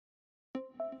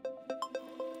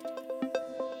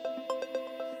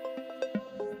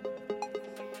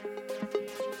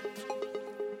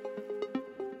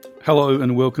Hello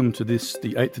and welcome to the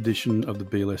 8th edition of the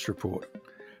BLS Report.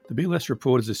 The BLS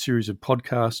Report is a series of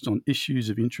podcasts on issues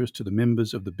of interest to the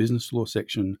members of the business law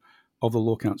section of the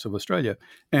Law Council of Australia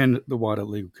and the wider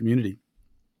legal community.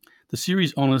 The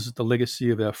series honours the legacy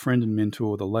of our friend and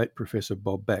mentor, the late Professor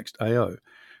Bob Baxt, AO,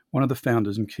 one of the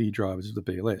founders and key drivers of the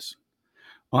BLS.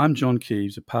 I'm John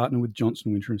Keeves, a partner with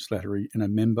Johnson, Winter and Slattery and a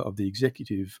member of the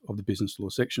executive of the business law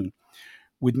section.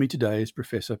 With me today is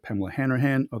Professor Pamela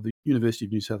Hanrahan of the University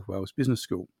of New South Wales Business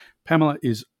School. Pamela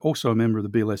is also a member of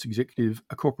the BLS Executive,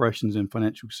 a corporations and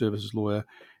financial services lawyer,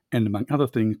 and among other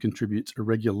things contributes a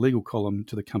regular legal column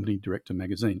to the Company Director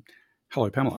magazine.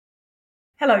 Hello, Pamela.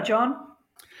 Hello, John.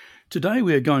 Today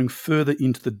we are going further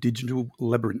into the digital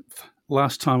labyrinth.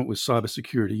 Last time it was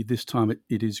cybersecurity, this time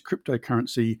it is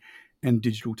cryptocurrency and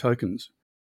digital tokens.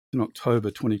 In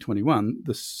October 2021,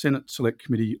 the Senate Select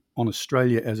Committee on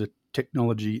Australia as a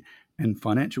Technology and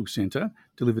Financial Centre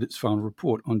delivered its final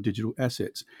report on digital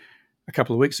assets. A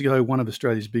couple of weeks ago, one of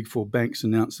Australia's big four banks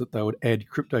announced that they would add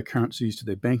cryptocurrencies to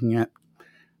their banking app.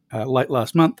 Late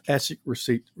last month, ASIC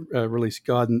released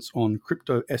guidance on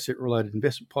crypto asset-related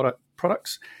investment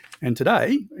products. And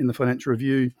today, in the Financial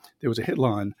Review, there was a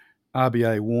headline,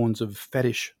 RBA warns of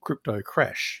faddish crypto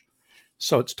crash.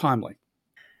 So it's timely.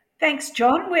 Thanks,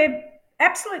 John. We're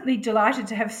absolutely delighted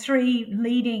to have three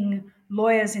leading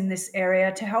lawyers in this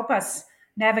area to help us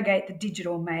navigate the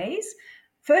digital maze.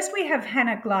 First, we have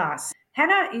Hannah Glass.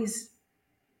 Hannah is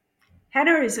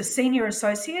a senior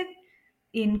associate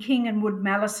in King Wood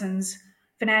Mallesons'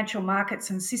 financial markets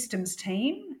and systems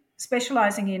team,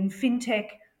 specialising in fintech,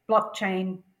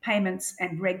 blockchain, payments,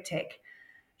 and regtech.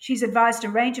 She's advised a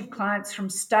range of clients from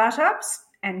startups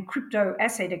and crypto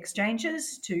asset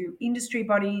exchanges to industry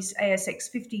bodies, ASX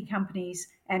 50 companies,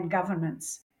 and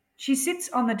governments. She sits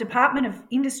on the Department of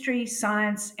Industry,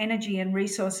 Science, Energy and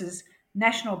Resources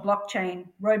National Blockchain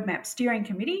Roadmap Steering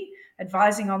Committee,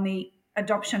 advising on the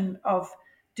adoption of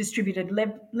distributed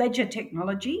ledger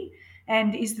technology,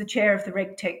 and is the chair of the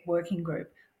RegTech Working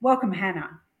Group. Welcome,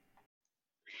 Hannah.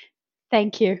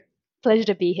 Thank you. Pleasure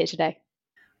to be here today.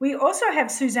 We also have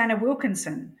Susannah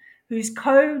Wilkinson, who's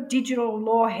co-digital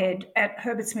law head at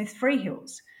Herbert Smith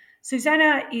Freehills.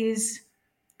 Susannah is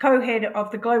co-head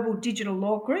of the Global Digital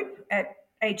Law Group at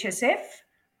HSF.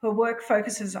 Her work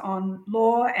focuses on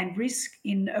law and risk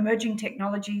in emerging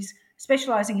technologies,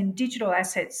 specialising in digital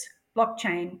assets,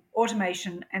 blockchain,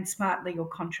 automation, and smart legal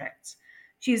contracts.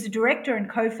 She is the director and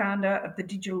co-founder of the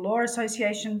Digital Law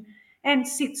Association and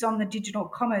sits on the Digital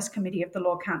Commerce Committee of the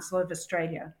Law Council of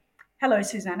Australia. Hello,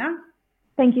 Susannah.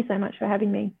 Thank you so much for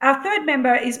having me. Our third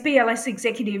member is BLS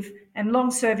Executive and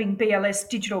long-serving BLS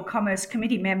Digital Commerce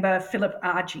Committee member Philip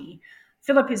Argy.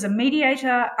 Philip is a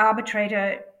mediator,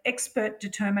 arbitrator, expert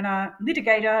determiner,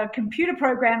 litigator, computer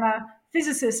programmer,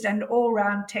 physicist, and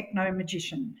all-round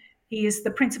techno-magician. He is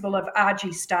the principal of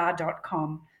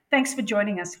rgstar.com. Thanks for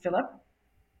joining us, Philip.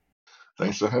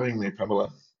 Thanks for having me,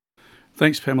 Pamela.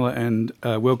 Thanks, Pamela, and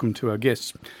welcome to our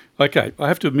guests. Okay, I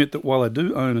have to admit that while I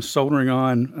do own a soldering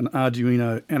iron, an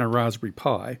Arduino, and a Raspberry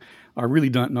Pi, I really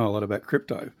don't know a lot about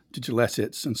crypto, digital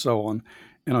assets, and so on,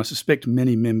 and I suspect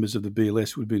many members of the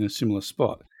BLS would be in a similar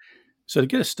spot. So to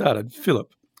get us started,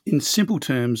 Philip, in simple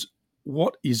terms,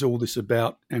 what is all this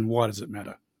about and why does it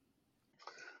matter?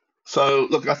 So,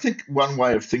 look, I think one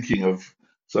way of thinking of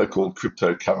so-called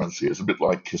cryptocurrency is a bit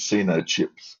like casino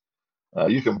chips.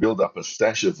 You can build up a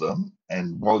stash of them,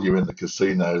 and while you're in the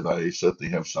casino, they certainly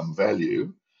have some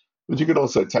value. But you could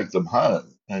also take them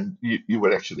home, and you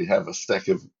would actually have a stack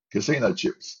of casino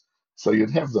chips. So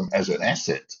you'd have them as an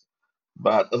asset,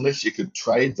 but unless you could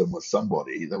trade them with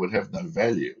somebody, they would have no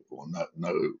value or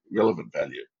no relevant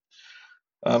value.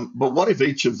 But what if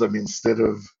each of them, instead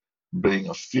of being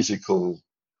a physical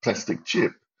plastic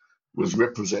chip, was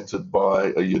represented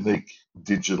by a unique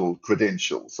digital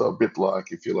credential? So a bit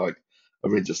like, if you like, a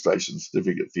registration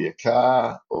certificate for your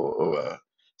car or a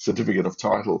certificate of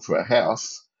title for a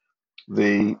house,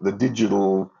 the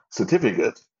digital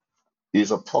certificate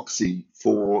is a proxy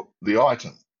for the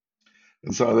item.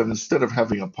 And so that instead of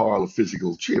having a pile of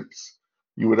physical chips,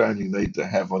 you would only need to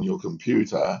have on your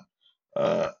computer,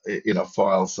 in a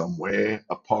file somewhere,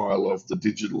 a pile of the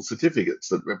digital certificates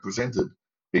that represented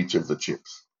each of the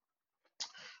chips.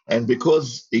 And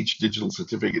because each digital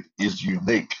certificate is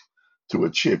unique to a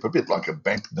chip, a bit like a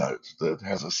banknote that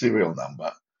has a serial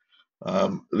number,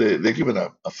 they're given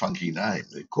a funky name.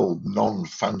 They're called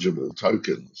non-fungible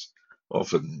tokens,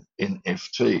 often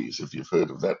NFTs, if you've heard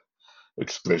of that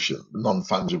expression.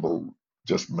 Non-fungible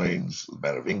just means, a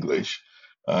matter of English,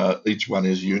 each one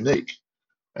is unique.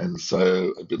 And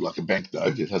so a bit like a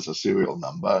banknote, it has a serial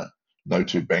number. No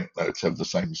two banknotes have the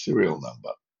same serial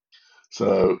number.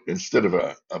 So instead of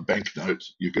a banknote,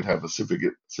 you could have a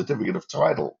certificate of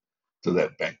title to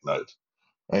that banknote,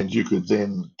 and you could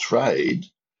then trade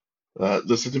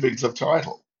the certificates of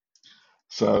title.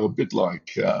 So a bit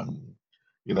like, in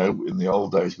the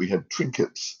old days we had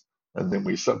trinkets, and then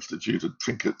we substituted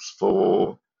trinkets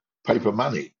for paper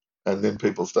money, and then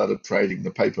people started trading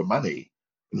the paper money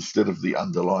instead of the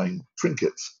underlying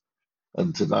trinkets.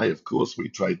 And today, of course, we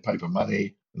trade paper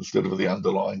money instead of the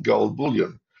underlying gold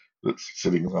bullion that's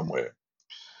sitting somewhere.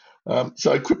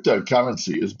 So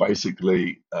cryptocurrency is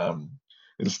basically,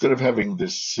 instead of having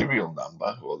this serial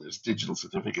number or this digital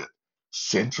certificate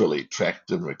centrally tracked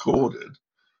and recorded,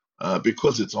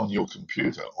 because it's on your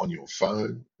computer, on your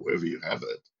phone, wherever you have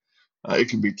it, it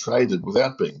can be traded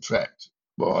without being tracked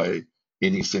by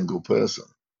any single person.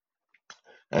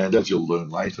 And as you'll learn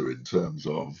later in terms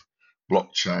of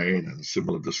blockchain and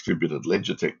similar distributed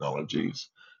ledger technologies,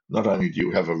 not only do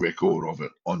you have a record of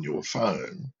it on your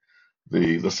phone,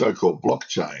 the so-called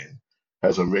blockchain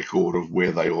has a record of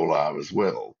where they all are as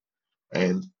well.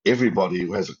 And everybody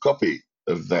who has a copy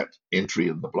of that entry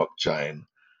in the blockchain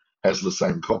has the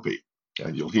same copy.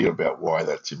 And you'll hear about why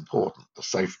that's important. The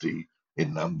safety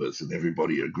in numbers and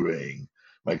everybody agreeing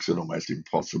makes it almost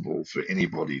impossible for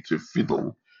anybody to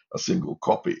fiddle a single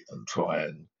copy and try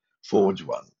and forge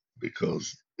one,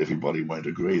 because everybody won't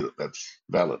agree that that's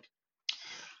valid.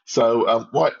 So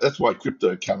that's why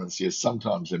cryptocurrency is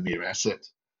sometimes a mere asset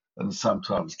and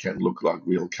sometimes can look like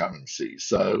real currency.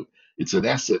 So it's an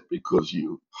asset because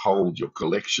you hold your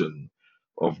collection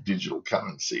of digital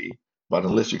currency, but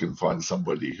unless you can find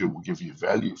somebody who will give you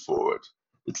value for it,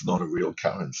 it's not a real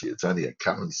currency. It's only a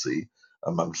currency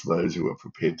amongst those who are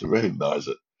prepared to recognize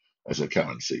it as a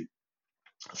currency.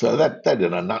 So that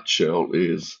in a nutshell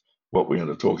is what we're going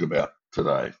to talk about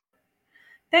today.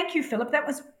 Thank you, Philip. That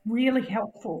was really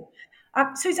helpful.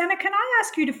 Susannah, can I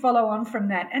ask you to follow on from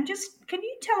that? And just can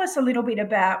you tell us a little bit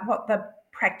about what the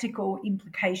practical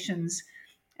implications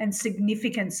and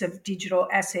significance of digital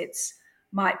assets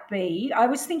might be? I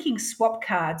was thinking swap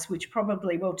cards, which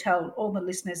probably will tell all the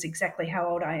listeners exactly how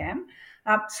old I am.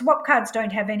 Swap cards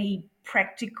don't have any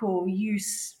practical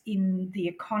use in the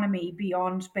economy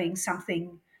beyond being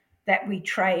something that we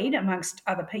trade amongst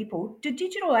other people. Do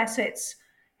digital assets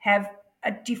have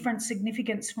a different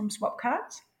significance from swap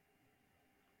cards?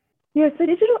 Yeah, so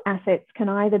digital assets can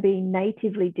either be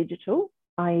natively digital,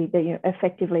 i.e.,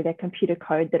 effectively they're computer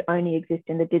code that only exist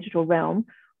in the digital realm,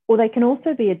 or they can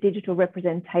also be a digital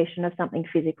representation of something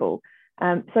physical.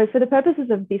 So for the purposes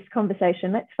of this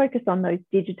conversation, let's focus on those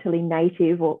digitally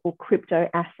native or crypto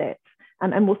assets.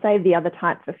 And we'll save the other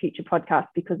types for future podcasts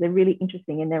because they're really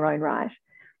interesting in their own right.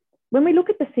 When we look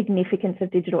at the significance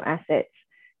of digital assets,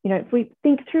 if we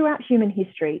think throughout human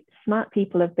history, smart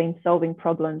people have been solving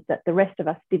problems that the rest of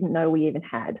us didn't know we even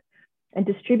had. And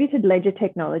distributed ledger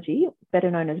technology, better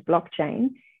known as blockchain,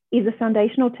 is a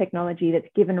foundational technology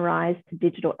that's given rise to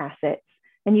digital assets.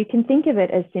 And you can think of it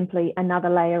as simply another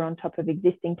layer on top of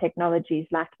existing technologies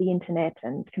like the internet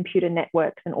and computer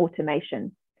networks and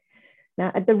automation.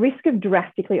 Now, at the risk of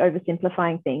drastically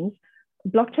oversimplifying things,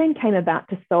 blockchain came about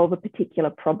to solve a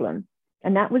particular problem.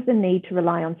 And that was the need to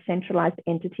rely on centralized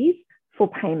entities for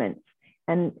payments.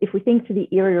 And if we think to the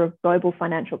era of global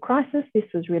financial crisis, this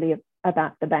was really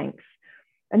about the banks.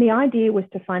 And the idea was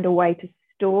to find a way to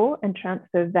store and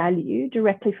transfer value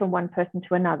directly from one person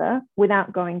to another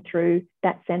without going through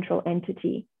that central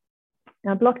entity.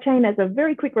 Now, blockchain, as a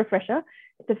very quick refresher,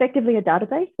 it's effectively a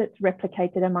database that's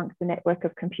replicated amongst a network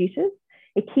of computers.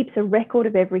 It keeps a record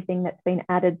of everything that's been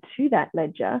added to that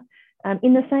ledger,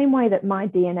 in the same way that my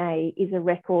DNA is a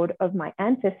record of my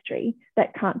ancestry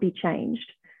that can't be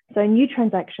changed. So new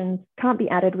transactions can't be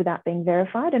added without being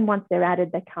verified, and once they're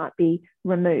added, they can't be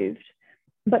removed.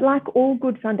 But like all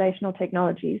good foundational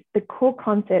technologies, the core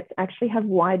concepts actually have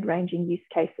wide-ranging use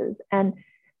cases, and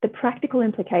the practical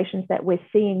implications that we're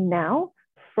seeing now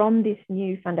from this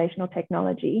new foundational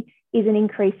technology is an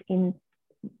increase in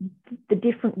the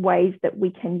different ways that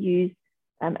we can use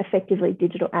effectively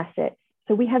digital assets.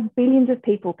 So we have billions of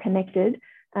people connected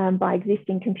by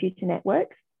existing computer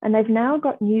networks, and they've now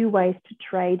got new ways to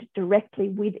trade directly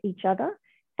with each other,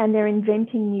 and they're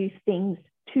inventing new things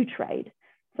to trade.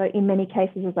 So in many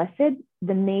cases, as I said,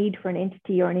 the need for an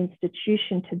entity or an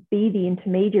institution to be the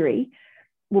intermediary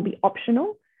will be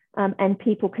optional, and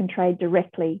people can trade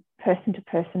directly person to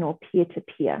person or peer to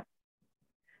peer.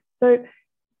 So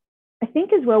I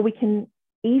think as well, we can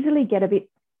easily get a bit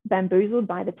bamboozled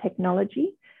by the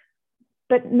technology.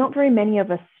 But not very many of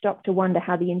us stop to wonder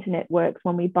how the internet works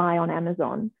when we buy on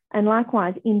Amazon. And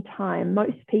likewise, in time,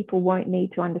 most people won't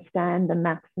need to understand the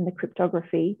maths and the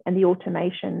cryptography and the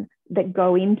automation that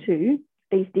go into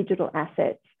these digital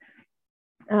assets.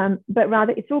 But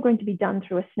rather, it's all going to be done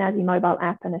through a snazzy mobile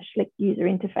app and a slick user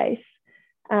interface.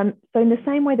 So in the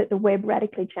same way that the web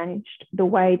radically changed the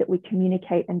way that we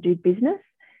communicate and do business,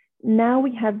 now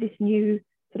we have this new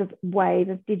sort of wave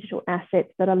of digital assets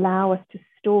that allow us to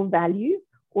store value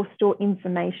or store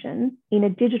information in a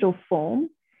digital form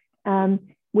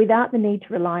without the need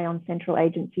to rely on central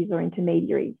agencies or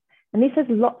intermediaries. And this has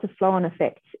lots of flow-on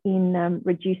effects in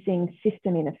reducing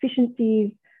system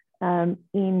inefficiencies,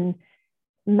 in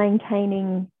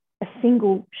maintaining a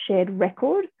single shared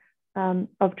record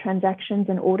of transactions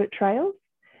and audit trails.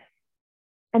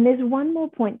 And there's one more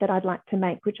point that I'd like to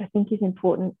make, which I think is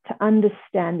important to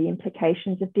understand the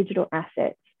implications of digital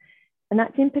assets. And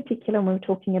that's in particular when we're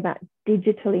talking about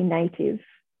digitally native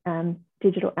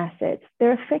digital assets.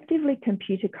 They're effectively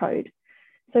computer code.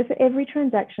 So for every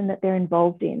transaction that they're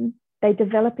involved in, they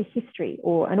develop a history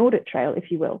or an audit trail,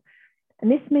 if you will. And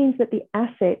this means that the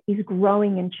asset is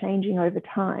growing and changing over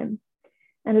time.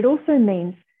 And it also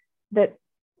means that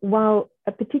while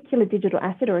a particular digital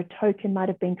asset or a token might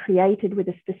have been created with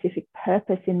a specific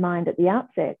purpose in mind at the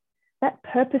outset, that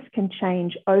purpose can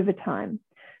change over time.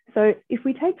 So if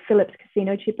we take Philip's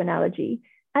casino chip analogy,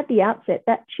 at the outset,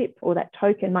 that chip or that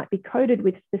token might be coded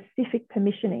with specific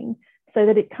permissioning so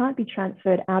that it can't be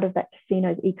transferred out of that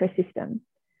casino's ecosystem.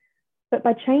 But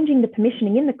by changing the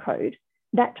permissioning in the code,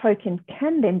 that token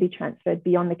can then be transferred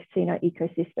beyond the casino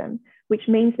ecosystem, which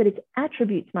means that its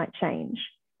attributes might change.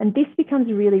 And this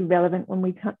becomes really relevant when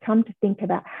we come to think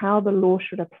about how the law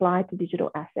should apply to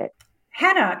digital assets.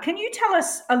 Hannah, can you tell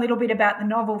us a little bit about the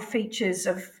novel features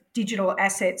of digital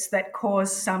assets that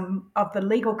cause some of the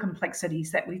legal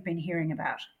complexities that we've been hearing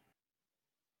about?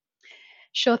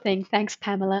 Sure thing. Thanks,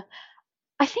 Pamela.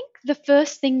 I think the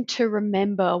first thing to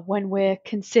remember when we're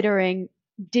considering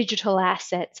digital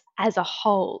assets as a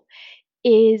whole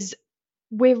is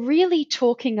we're really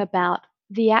talking about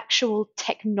the actual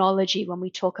technology when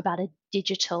we talk about a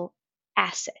digital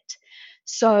asset.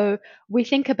 So we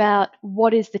think about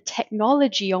what is the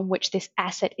technology on which this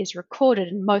asset is recorded,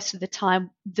 and most of the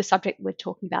time the subject we're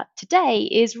talking about today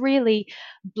is really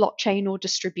blockchain or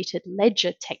distributed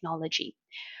ledger technology.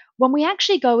 When we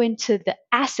actually go into the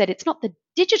asset, it's not the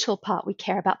digital part we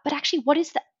care about, but actually what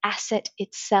is the asset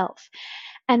itself.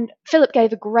 And Philip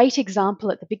gave a great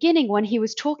example at the beginning when he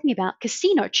was talking about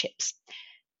casino chips.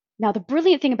 Now, the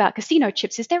brilliant thing about casino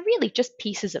chips is they're really just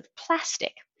pieces of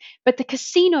plastic, but the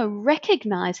casino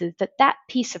recognizes that that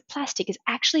piece of plastic is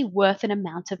actually worth an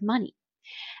amount of money.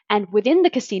 And within the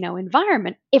casino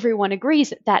environment, everyone agrees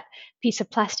that that piece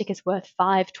of plastic is worth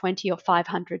 $5, $20, or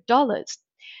 $500.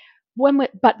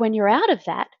 But when you're out of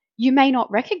that, you may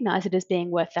not recognize it as being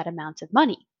worth that amount of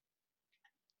money.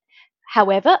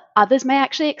 However, others may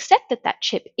actually accept that that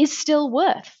chip is still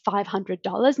worth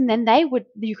 $500, and then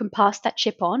you can pass that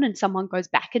chip on and someone goes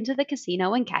back into the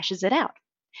casino and cashes it out.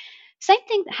 Same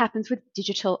thing that happens with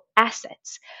digital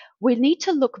assets. We need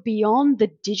to look beyond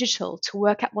the digital to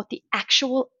work out what the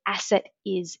actual asset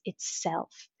is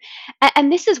itself.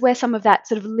 And this is where some of that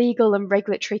sort of legal and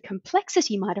regulatory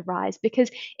complexity might arise,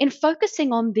 because in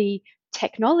focusing on the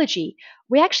technology,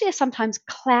 we actually are sometimes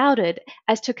clouded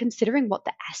as to considering what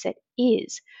the asset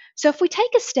is. So if we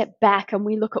take a step back and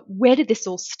we look at where did this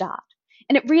all start,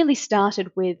 and it really started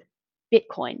with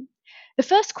Bitcoin. The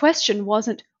first question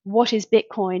wasn't what is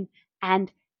Bitcoin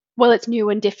and, well, it's new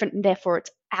and different and therefore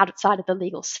it's outside of the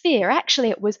legal sphere. Actually,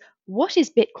 it was what is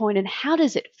Bitcoin and how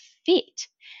does it fit?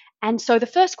 And so the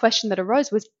first question that arose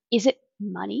was, is it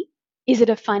money? Is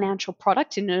it a financial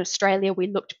product? In Australia, we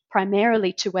looked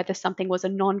primarily to whether something was a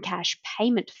non-cash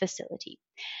payment facility.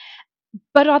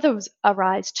 But others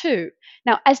arise too.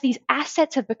 Now, as these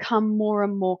assets have become more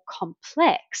and more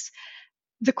complex,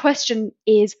 the question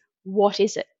is, what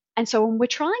is it? And so when we're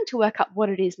trying to work out what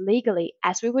it is legally,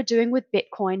 as we were doing with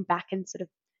Bitcoin back in sort of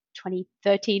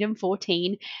 2013 and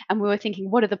 14, and we were thinking,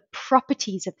 what are the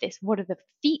properties of this? What are the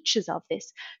features of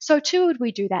this? So too would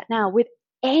we do that now with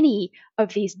any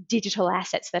of these digital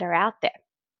assets that are out there.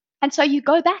 And so you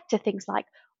go back to things like,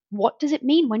 what does it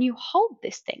mean when you hold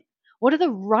this thing? What are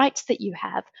the rights that you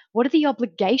have? What are the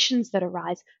obligations that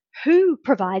arise? Who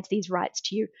provides these rights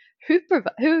to you?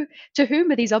 To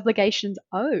whom are these obligations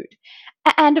owed?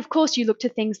 And of course, you look to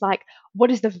things like, what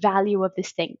is the value of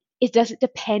this thing? Does it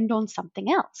depend on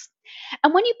something else?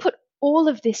 And when you put all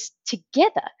of this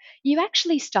together, you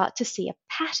actually start to see a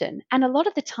pattern. And a lot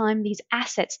of the time, these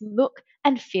assets look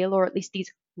and feel, or at least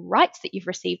these rights that you've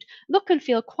received look and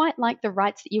feel quite like the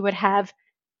rights that you would have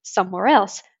somewhere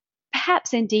else,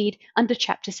 perhaps indeed under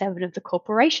Chapter 7 of the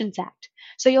Corporations Act.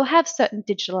 So you'll have certain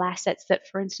digital assets that,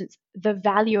 for instance, the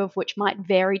value of which might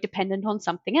vary dependent on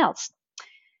something else.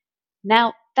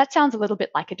 Now, that sounds a little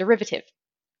bit like a derivative.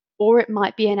 Or it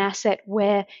might be an asset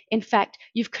where, in fact,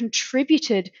 you've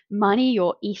contributed money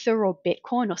or Ether or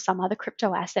Bitcoin or some other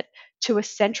crypto asset to a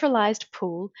centralized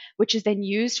pool, which is then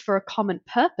used for a common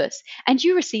purpose, and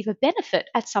you receive a benefit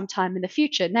at some time in the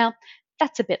future. Now,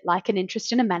 that's a bit like an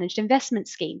interest in a managed investment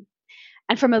scheme.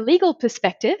 And from a legal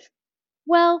perspective,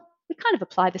 well, we kind of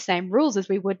apply the same rules as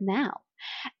we would now.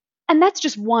 And that's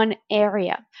just one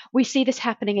area. We see this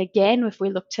happening again if we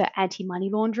look to anti-money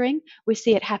laundering. We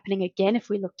see it happening again if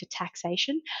we look to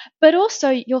taxation. But also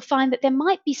you'll find that there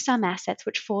might be some assets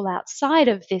which fall outside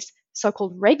of this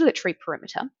so-called regulatory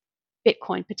perimeter,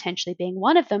 Bitcoin potentially being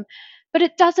one of them, but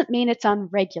it doesn't mean it's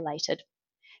unregulated.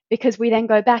 Because we then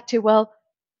go back to, well,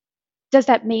 does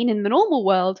that mean in the normal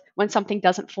world when something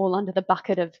doesn't fall under the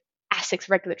bucket of ASIC's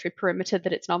regulatory perimeter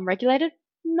that it's non-regulated?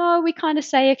 No, we kind of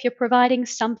say if you're providing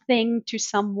something to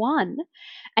someone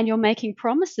and you're making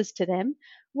promises to them,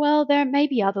 well, there may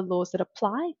be other laws that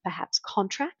apply, perhaps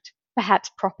contract,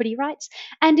 perhaps property rights.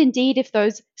 And indeed, if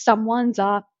those someones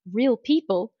are real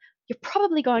people, you're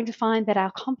probably going to find that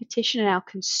our competition and our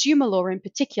consumer law in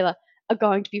particular are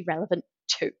going to be relevant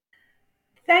too.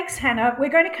 Thanks, Hannah. We're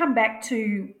going to come back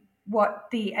to what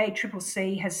the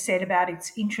ACCC has said about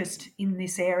its interest in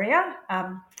this area.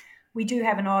 We do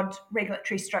have an odd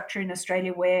regulatory structure in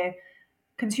Australia where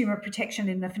consumer protection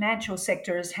in the financial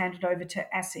sector is handed over to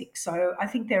ASIC. So I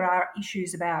think there are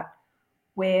issues about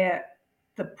where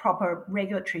the proper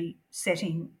regulatory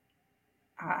setting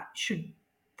should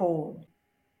fall.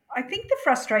 I think the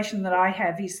frustration that I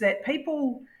have is that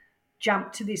people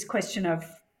jump to this question of,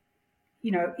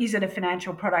 is it a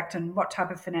financial product and what type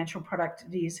of financial product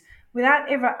it is, without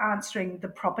ever answering the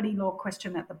property law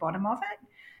question at the bottom of it.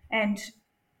 And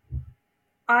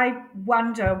I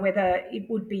wonder whether it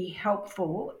would be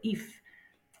helpful if,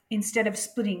 instead of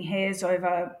splitting hairs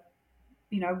over,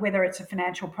 whether it's a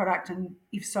financial product and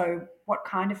if so, what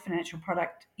kind of financial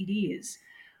product it is,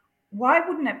 why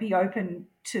wouldn't it be open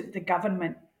to the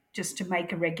government just to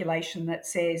make a regulation that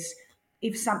says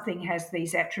if something has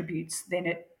these attributes, then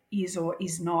it is or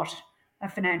is not a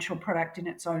financial product in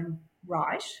its own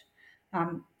right?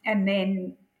 And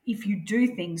then if you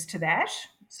do things to that,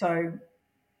 so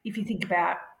if you think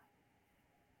about,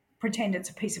 pretend it's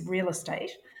a piece of real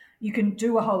estate, you can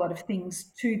do a whole lot of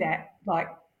things to that, like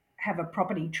have a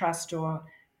property trust or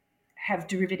have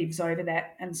derivatives over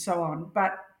that and so on.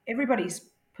 But everybody's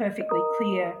perfectly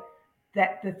clear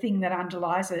that the thing that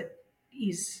underlies it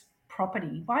is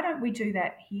property. Why don't we do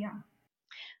that here?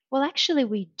 Well, actually,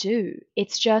 we do.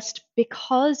 It's just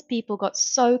because people got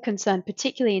so concerned,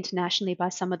 particularly internationally, by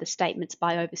some of the statements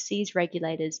by overseas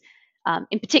regulators,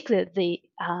 in particular the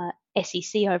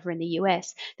SEC over in the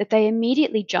US, that they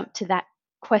immediately jumped to that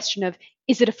question of,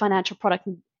 is it a financial product?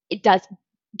 It does.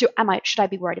 Should I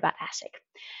be worried about ASIC?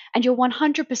 And you're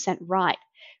 100% right.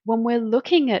 When we're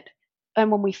looking at and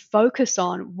when we focus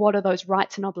on what are those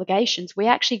rights and obligations, we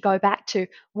actually go back to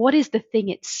what is the thing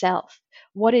itself?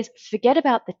 Forget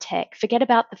about the tech, forget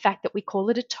about the fact that we call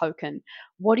it a token.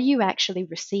 What are you actually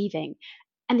receiving?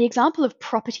 And the example of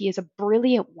property is a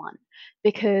brilliant one,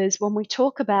 because when we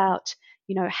talk about,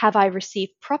 have I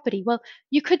received property? Well,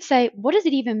 you could say, what does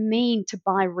it even mean to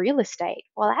buy real estate?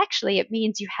 Well, actually, it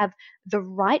means you have the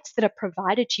rights that are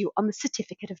provided to you on the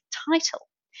certificate of title.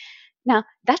 Now,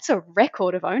 that's a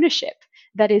record of ownership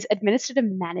that is administered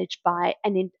and managed by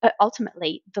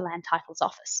ultimately the Land Titles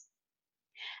Office.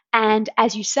 And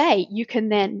as you say, you can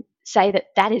then say that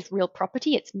that is real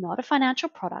property. It's not a financial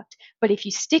product. But if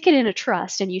you stick it in a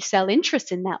trust and you sell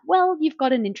interest in that, well, you've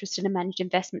got an interest in a managed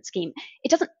investment scheme. It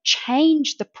doesn't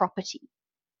change the property.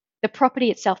 The property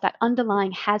itself, that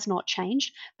underlying, has not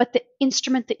changed, but the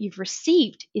instrument that you've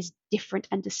received is different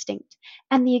and distinct.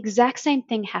 And the exact same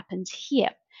thing happens here.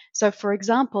 So, for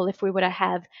example, if we were to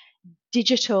have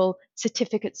digital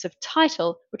certificates of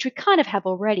title, which we kind of have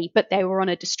already, but they were on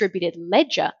a distributed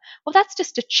ledger, well, that's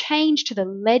just a change to the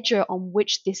ledger on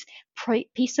which this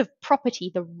piece of property,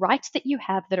 the rights that you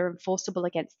have that are enforceable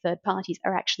against third parties,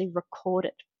 are actually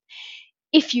recorded.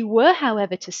 If you were,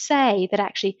 however, to say that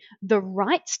actually the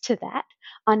rights to that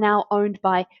are now owned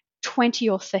by 20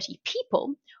 or 30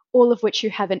 people, all of which you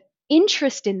have an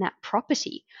interest in that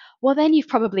property, well, then you've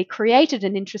probably created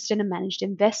an interest in a managed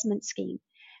investment scheme.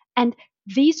 And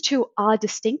these two are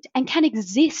distinct and can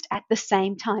exist at the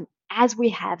same time, as we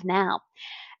have now.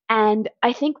 And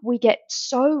I think we get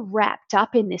so wrapped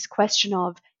up in this question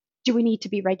of, Do we need to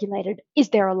be regulated? Is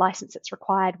there a license that's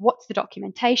required? What's the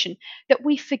documentation? That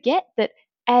we forget that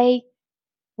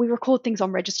we record things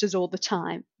on registers all the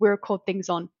time. We record things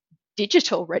on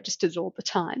digital registers all the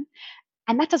time.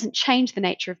 And that doesn't change the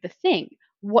nature of the thing.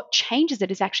 What changes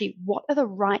it is actually what are the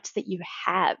rights that you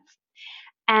have.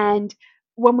 And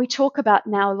when we talk about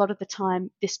now, a lot of the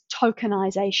time, this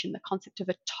tokenization, the concept of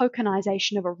a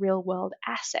tokenization of a real world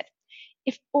asset,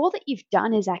 if all that you've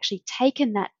done is actually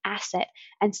taken that asset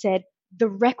and said the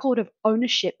record of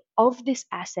ownership of this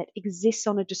asset exists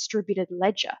on a distributed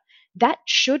ledger, that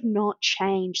should not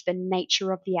change the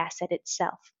nature of the asset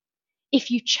itself.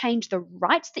 If you change the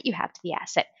rights that you have to the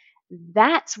asset,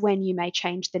 that's when you may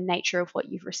change the nature of what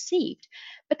you've received.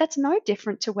 But that's no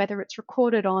different to whether it's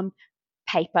recorded on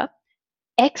paper,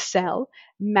 Excel,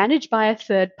 managed by a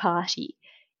third party.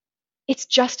 It's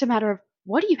just a matter of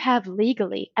what do you have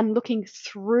legally and looking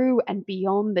through and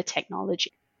beyond the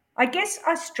technology. I guess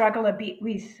I struggle a bit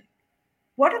with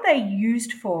what are they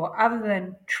used for other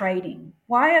than trading?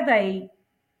 Why are they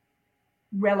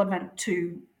relevant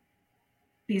to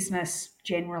business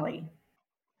generally?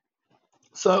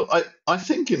 So I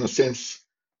think in a sense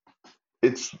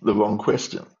it's the wrong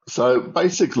question. So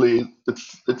basically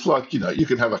it's like, you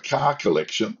can have a car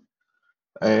collection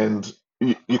and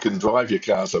you can drive your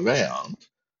cars around,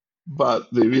 but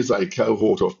there is a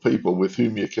cohort of people with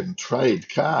whom you can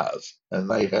trade cars and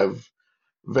they have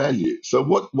value. So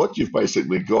what you've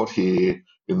basically got here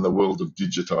in the world of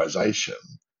digitization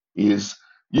is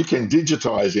you can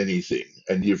digitize anything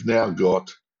and you've now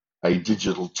got a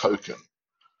digital token.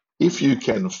 If you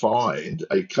can find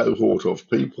a cohort of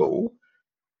people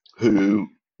who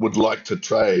would like to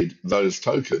trade those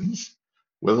tokens,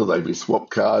 whether they be swap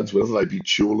cards, whether they be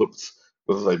tulips,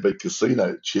 whether they be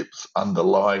casino chips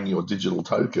underlying your digital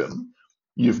token,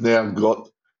 you've now got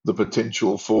the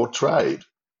potential for trade.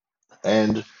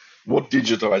 And what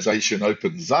digitization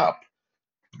opens up,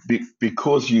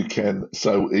 because you can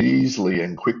so easily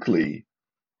and quickly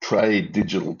trade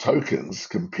digital tokens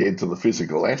compared to the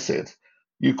physical asset,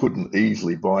 you couldn't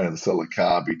easily buy and sell a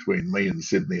car between me in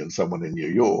Sydney and someone in New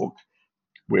York.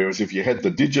 Whereas if you had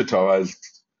the digitized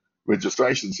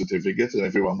registration certificate and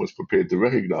everyone was prepared to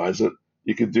recognize it,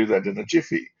 you could do that in a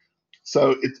jiffy.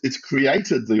 So it's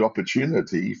created the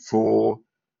opportunity for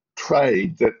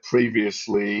trade that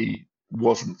previously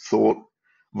wasn't thought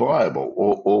viable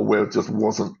or where it just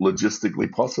wasn't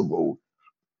logistically possible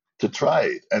to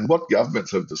trade. And what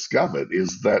governments have discovered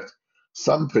is that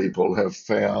some people have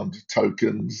found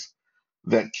tokens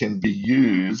that can be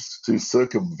used to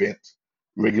circumvent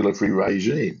regulatory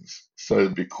regimes. So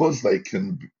because they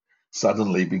can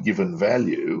suddenly be given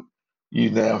value, you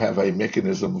now have a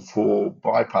mechanism for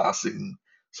bypassing,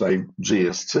 say,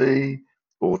 GST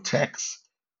or tax,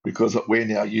 because we're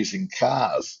now using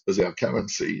cars as our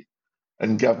currency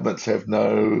and governments have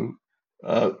no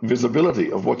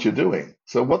visibility of what you're doing.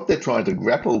 So what they're trying to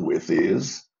grapple with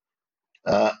is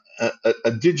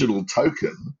a digital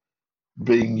token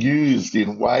being used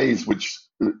in ways which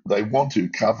they want to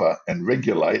cover and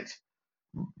regulate,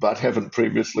 but haven't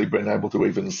previously been able to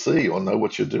even see or know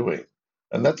what you're doing.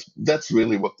 And that's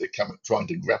really what they're trying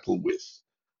to grapple with.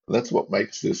 That's what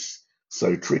makes this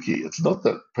so tricky. It's not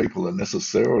that people are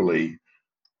necessarily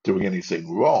doing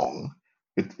anything wrong.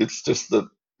 It's just that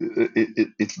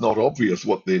it's not obvious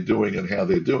what they're doing and how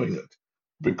they're doing it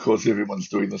because everyone's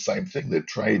doing the same thing. They're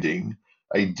trading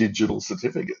a digital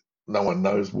certificate. No one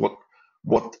knows what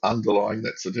underlying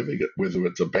that certificate, whether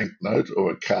it's a banknote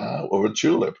or a car or a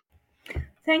tulip.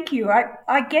 Thank you.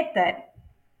 I get that.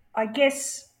 I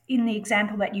guess in the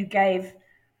example that you gave,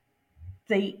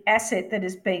 the asset that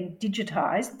is being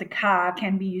digitized, the car,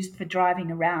 can be used for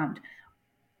driving around.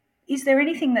 Is there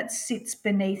anything that sits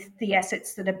beneath the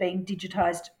assets that are being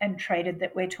digitized and traded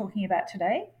that we're talking about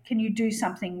today? Can you do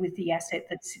something with the asset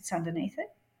that sits underneath it?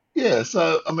 Yeah,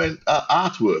 so I mean,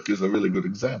 artwork is a really good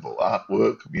example.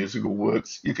 Artwork, musical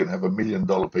works, you can have $1 million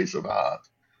piece of art.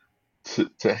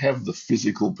 To have the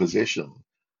physical possession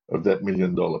of that $1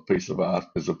 million piece of art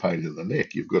is a pain in the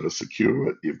neck. You've got to secure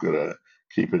it, you've got to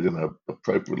keep it in an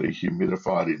appropriately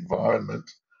humidified environment,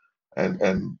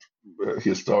 and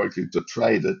historically, to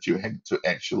trade it, you had to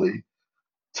actually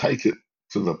take it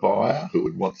to the buyer who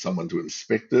would want someone to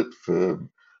inspect it for,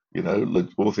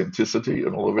 authenticity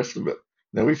and all the rest of it.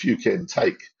 Now, if you can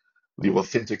take the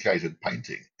authenticated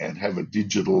painting and have a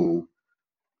digital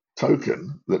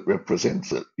token that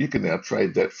represents it, you can now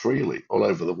trade that freely all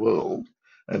over the world.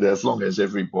 And as long as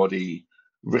everybody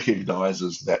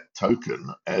recognizes that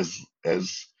token as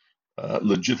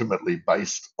legitimately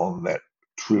based on that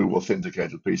true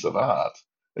authenticated piece of art,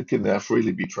 it can now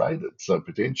freely be traded. So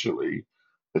potentially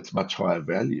it's much higher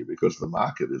value because the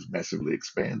market is massively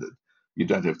expanded. You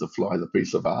don't have to fly the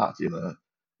piece of art in a,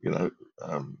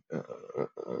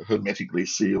 hermetically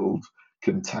sealed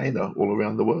container all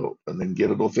around the world and then get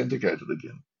it authenticated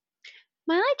again.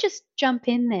 May I just jump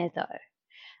in there though?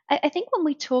 I think when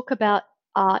we talk about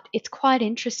art, it's quite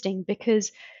interesting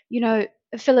because,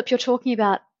 Philip, you're talking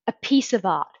about a piece of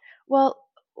art. Well,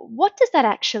 what does that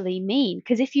actually mean?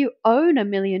 Because if you own $1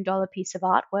 million piece of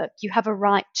artwork, you have a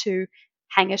right to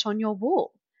hang it on your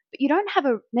wall, but you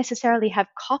don't necessarily have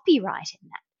copyright in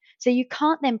that. So you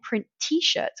can't then print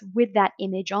T-shirts with that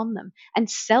image on them and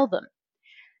sell them.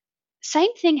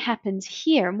 Same thing happens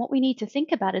here. And what we need to think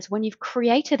about is when you've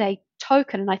created a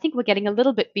token, and I think we're getting a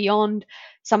little bit beyond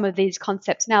some of these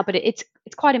concepts now, but it's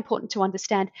quite important to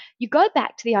understand. You go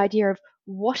back to the idea of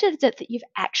what is it that you've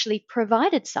actually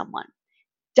provided someone?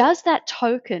 Does that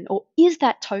token or is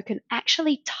that token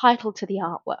actually titled to the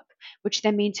artwork, which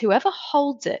then means whoever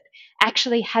holds it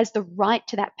actually has the right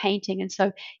to that painting. And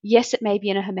so, yes, it may be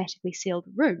in a hermetically sealed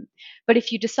room, but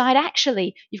if you decide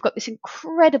actually you've got this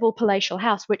incredible palatial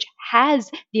house which has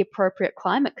the appropriate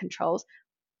climate controls,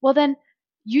 well, then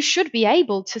you should be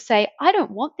able to say, I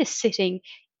don't want this sitting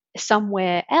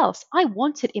somewhere else. I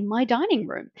want it in my dining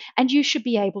room. And you should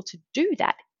be able to do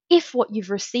that if what you've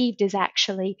received is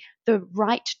actually the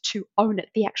right to own it,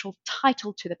 the actual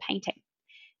title to the painting.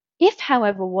 If,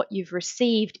 however, what you've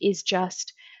received is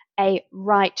just a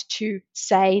right to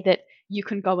say that you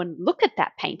can go and look at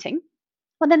that painting,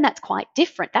 well, then that's quite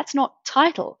different. That's not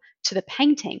title to the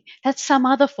painting. That's some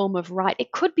other form of right.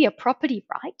 It could be a property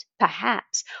right,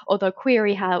 perhaps, although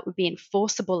query how it would be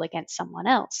enforceable against someone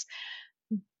else.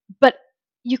 But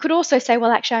you could also say,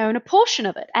 well, actually, I own a portion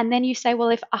of it. And then you say, well,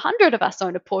 if 100 of us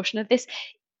own a portion of this,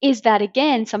 is that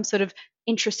again some sort of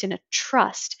interest in a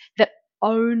trust that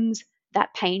owns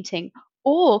that painting?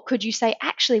 Or could you say,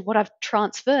 actually, what I've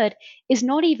transferred is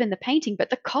not even the painting, but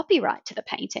the copyright to the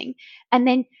painting? And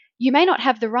then you may not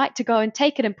have the right to go and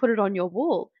take it and put it on your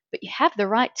wall, but you have the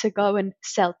right to go and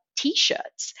sell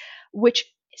T-shirts, which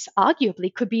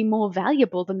arguably could be more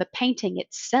valuable than the painting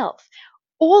itself.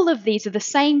 All of these are the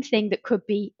same thing that could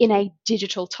be in a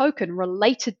digital token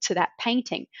related to that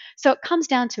painting. So it comes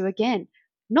down to, again,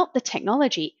 not the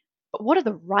technology, but what are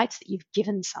the rights that you've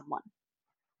given someone?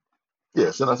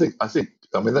 Yes, and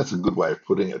I mean that's a good way of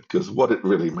putting it because what it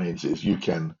really means is you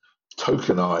can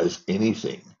tokenize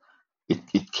anything.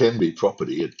 It can be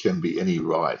property, it can be any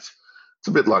right. It's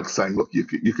a bit like saying, look, you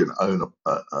can own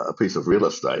a piece of real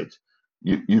estate,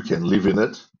 you can live in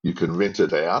it, you can rent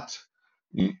it out,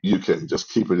 you can just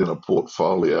keep it in a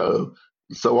portfolio.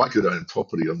 So I could own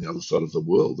property on the other side of the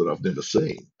world that I've never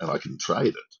seen, and I can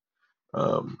trade it,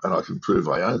 and I can prove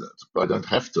I own it, but I don't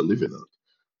have to live in it.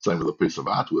 Same with a piece of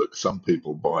artwork. Some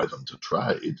people buy them to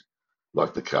trade,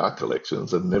 like the car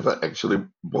collections, and never actually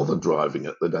bother driving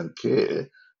it. They don't care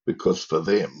because for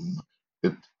them,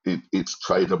 it's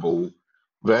tradable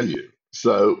value.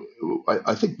 So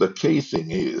I think the key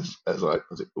thing is, as I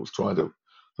was trying to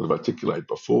sort of articulate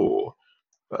before,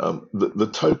 the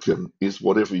token is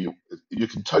whatever you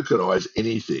can tokenize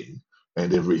anything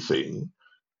and everything,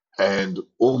 and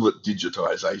all that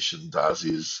digitization does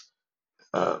is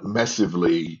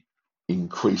massively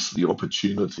increase the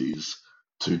opportunities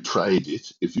to trade it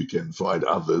if you can find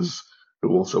others who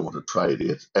also want to trade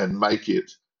it, and make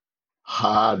it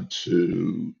hard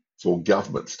for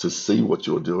governments to see what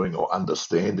you're doing or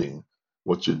understanding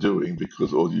what you're doing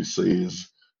because all you see is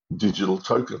digital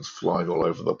tokens flying all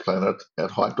over the planet at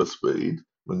hyperspeed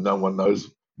when no one knows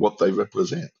what they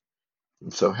represent.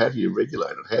 And so how do you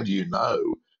regulate it? How do you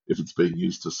know if it's being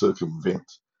used to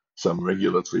circumvent some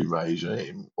regulatory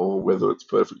regime or whether it's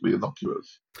perfectly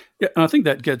innocuous? Yeah, and I think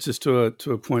that gets us to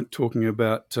a point talking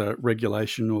about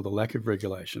regulation or the lack of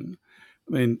regulation.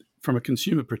 I mean, from a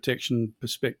consumer protection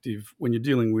perspective, when you're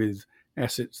dealing with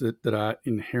assets that are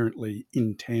inherently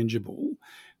intangible,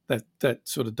 that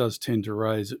sort of does tend to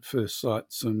raise at first sight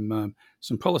some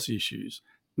policy issues.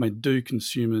 I mean, do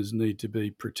consumers need to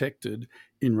be protected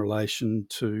in relation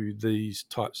to these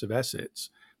types of assets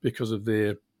because of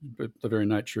the very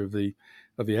nature of the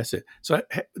asset? So,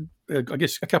 I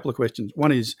guess a couple of questions.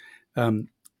 One is,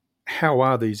 how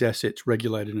are these assets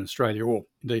regulated in Australia, or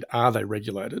indeed are they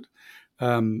regulated?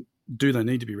 Do they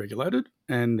need to be regulated,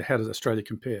 and how does Australia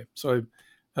compare? So,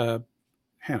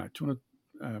 Hannah, do you want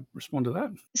to respond to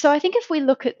that? So I think if we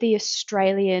look at the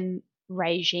Australian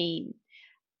regime,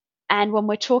 and when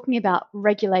we're talking about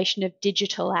regulation of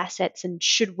digital assets and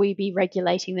should we be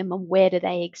regulating them and where do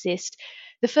they exist,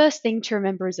 the first thing to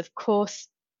remember is, of course,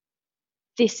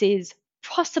 this is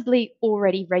possibly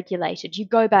already regulated. You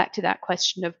go back to that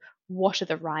question of what are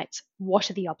the rights? What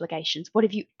are the obligations? What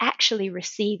have you actually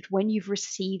received when you've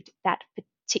received that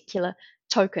particular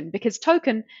token? Because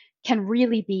token can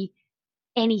really be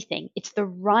anything. It's the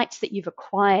rights that you've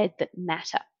acquired that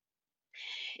matter.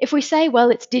 If we say,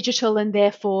 well, it's digital and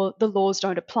therefore the laws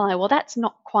don't apply, well, that's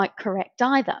not quite correct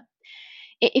either.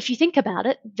 If you think about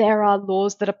it, there are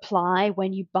laws that apply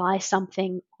when you buy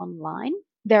something online.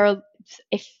 There are,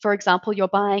 if, for example, you're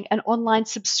buying an online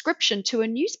subscription to a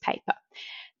newspaper,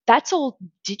 that's all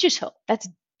digital. That's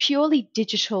purely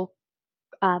digital,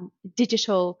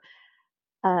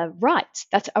 rights.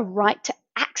 That's a right to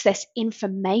access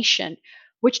information,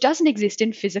 which doesn't exist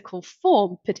in physical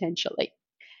form potentially.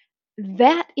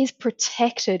 That is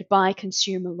protected by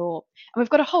consumer law. And we've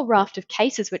got a whole raft of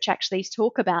cases which actually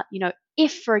talk about,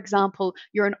 if, for example,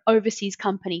 you're an overseas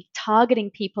company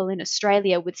targeting people in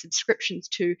Australia with subscriptions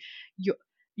to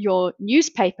your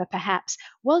newspaper, perhaps,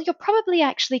 well, you're probably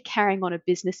actually carrying on a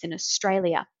business in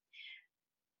Australia,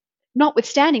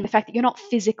 notwithstanding the fact that you're not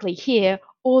physically here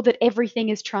or that everything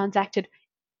is transacted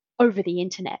over the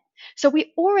internet. So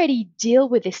we already deal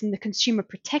with this in the consumer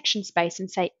protection space and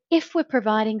say, if we're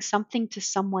providing something to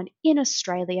someone in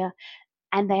Australia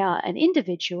and they are an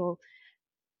individual,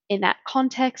 in that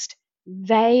context,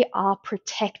 they are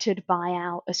protected by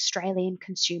our Australian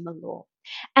consumer law.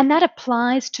 And that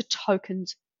applies to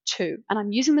tokens too. And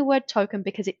I'm using the word token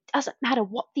because it doesn't matter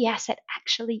what the asset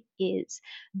actually is.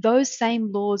 Those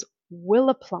same laws will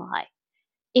apply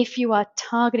if you are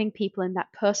targeting people in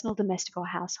that personal, domestic, or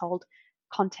household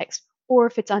context, or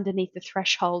if it's underneath the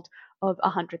threshold of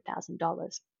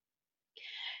 $100,000.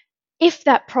 If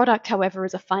that product, however,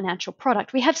 is a financial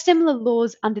product, we have similar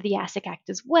laws under the ASIC Act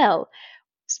as well,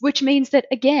 which means that,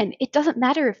 again, it doesn't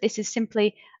matter if this is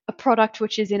simply a product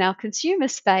which is in our consumer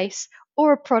space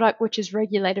or a product which is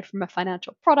regulated from a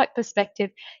financial product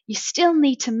perspective, you still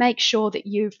need to make sure that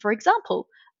you, for example,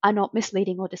 are not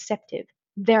misleading or deceptive.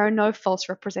 There are no false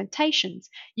representations.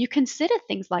 You consider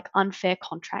things like unfair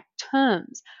contract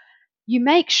terms. You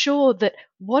make sure that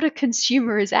what a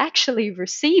consumer is actually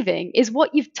receiving is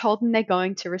what you've told them they're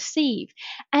going to receive.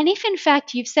 And if in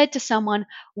fact you've said to someone,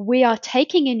 we are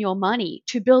taking in your money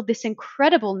to build this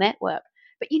incredible network,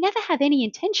 but you never have any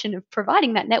intention of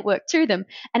providing that network to them,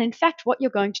 and in fact what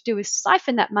you're going to do is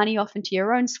siphon that money off into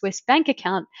your own Swiss bank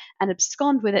account and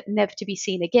abscond with it, never to be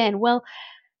seen again, well,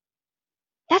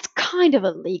 that's kind of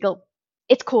illegal.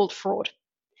 It's called fraud.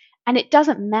 And it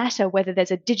doesn't matter whether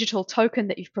there's a digital token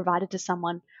that you've provided to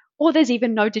someone or there's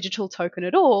even no digital token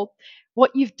at all.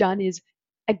 What you've done is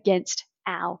against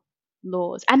our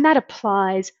laws. And that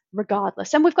applies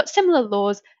regardless. And we've got similar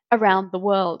laws around the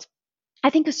world. I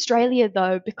think Australia,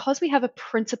 though, because we have a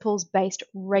principles-based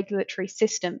regulatory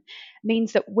system,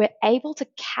 means that we're able to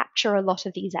capture a lot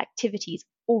of these activities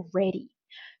already.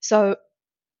 So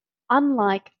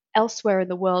unlike elsewhere in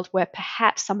the world where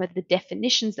perhaps some of the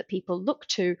definitions that people look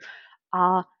to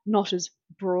are not as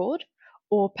broad,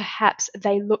 or perhaps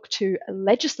they look to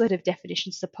legislative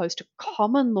definitions as opposed to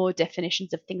common law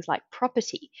definitions of things like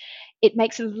property, it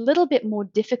makes it a little bit more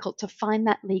difficult to find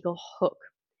that legal hook.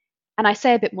 And I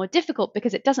say a bit more difficult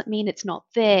because it doesn't mean it's not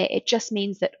there. It just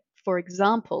means that, for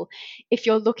example, if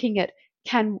you're looking at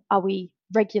are we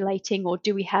regulating or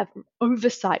do we have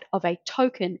oversight of a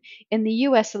token? In the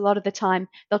US, a lot of the time,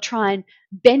 they'll try and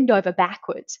bend over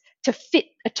backwards to fit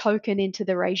a token into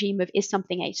the regime of is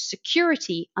something a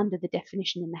security under the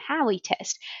definition in the Howey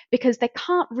test, because they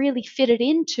can't really fit it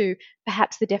into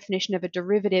perhaps the definition of a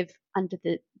derivative under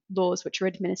the laws which are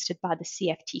administered by the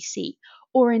CFTC,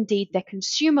 or indeed their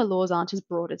consumer laws aren't as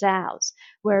broad as ours.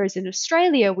 Whereas in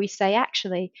Australia, we say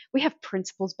actually we have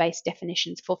principles-based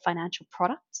definitions for financial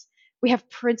products. We have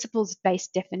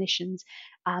principles-based definitions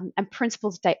and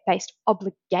principles-based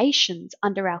obligations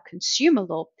under our consumer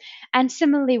law. And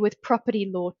similarly with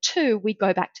property law too, we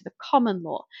go back to the common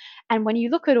law. And when you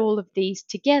look at all of these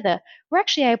together, we're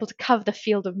actually able to cover the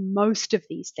field of most of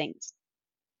these things.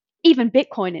 Even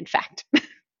Bitcoin, in fact.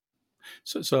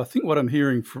 So I think what I'm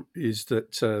hearing is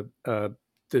that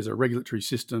there's a regulatory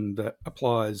system that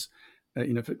applies,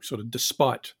 in effect, sort of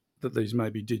despite that these may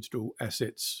be digital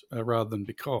assets rather than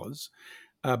because.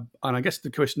 And I guess the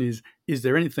question is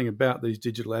there anything about these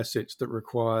digital assets that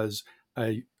requires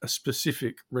a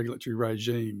specific regulatory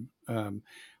regime?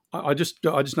 I just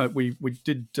note we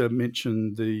did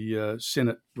mention the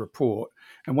Senate report,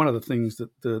 and one of the things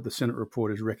that the Senate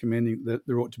report is recommending that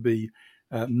there ought to be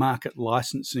market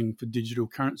licensing for digital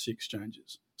currency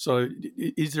exchanges. So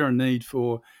is there a need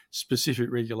for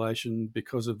specific regulation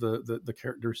because of the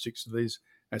characteristics of these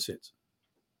assets?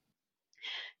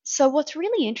 So what's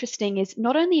really interesting is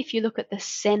not only if you look at the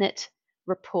Senate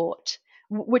report,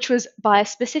 which was by a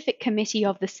specific committee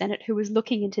of the Senate who was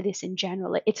looking into this in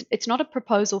general. It's not a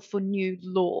proposal for new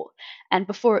law, and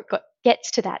before it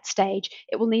gets to that stage,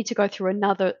 it will need to go through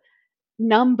another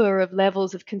number of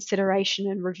levels of consideration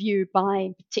and review by,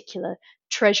 in particular,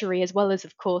 Treasury, as well as,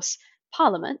 of course,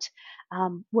 Parliament,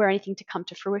 were anything to come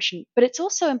to fruition. But it's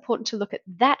also important to look at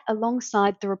that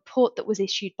alongside the report that was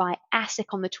issued by ASIC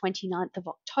on the 29th of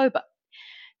October,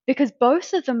 because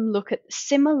both of them look at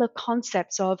similar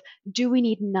concepts of, do we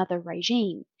need another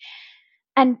regime?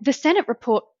 And the Senate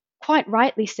report quite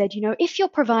rightly said, if you're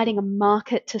providing a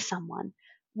market to someone,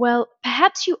 well,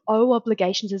 perhaps you owe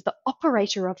obligations as the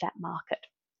operator of that market.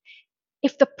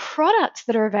 If the products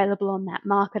that are available on that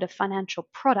market are financial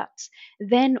products,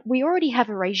 then we already have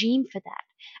a regime for that.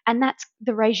 And that's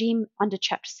the regime under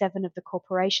Chapter 7 of the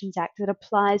Corporations Act that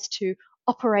applies to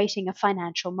operating a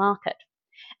financial market.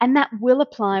 And that will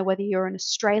apply whether you're an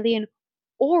Australian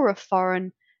or a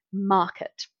foreign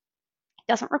market. It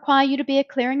doesn't require you to be a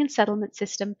clearing and settlement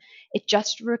system. It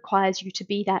just requires you to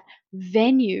be that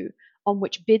venue on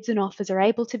which bids and offers are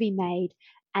able to be made,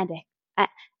 and that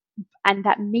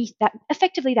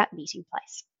effectively that meeting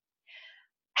place.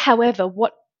 However,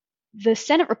 what the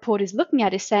Senate report is looking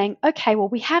at is saying, okay, well,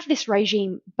 we have this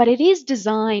regime, but it is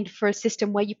designed for a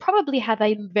system where you probably have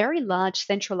a very large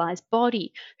centralized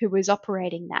body who is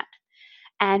operating that.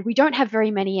 And we don't have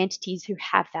very many entities who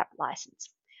have that license.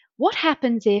 What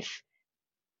happens if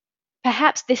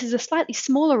perhaps this is a slightly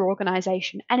smaller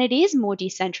organization and it is more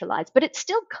decentralized, but it's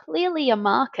still clearly a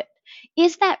market?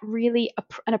 Is that really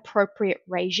an appropriate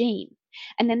regime?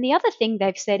 And then the other thing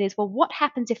they've said is, well, what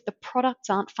happens if the products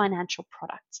aren't financial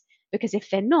products? Because if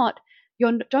they're not,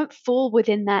 you don't fall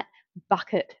within that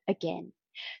bucket again.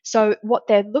 So what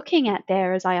they're looking at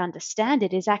there, as I understand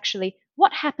it, is actually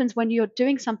what happens when you're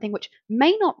doing something which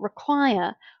may not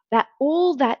require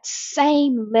that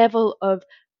same level of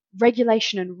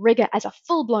regulation and rigor as a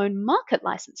full-blown market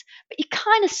license, but you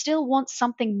kind of still want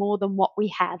something more than what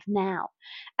we have now.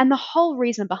 And the whole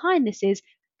reason behind this is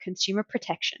consumer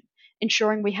protection,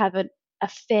 ensuring we have a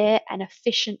fair and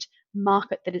efficient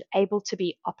market that is able to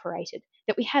be operated,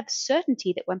 that we have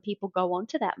certainty that when people go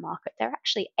onto that market, they're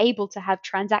actually able to have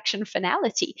transaction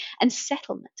finality and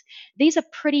settlement. These are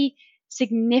pretty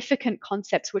significant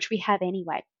concepts which we have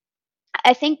anyway.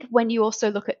 I think when you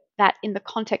also look at that in the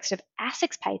context of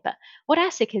ASIC's paper, what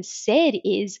ASIC has said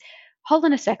is, hold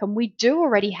on a second, we do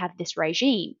already have this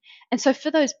regime. And so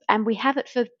and we have it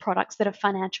for products that are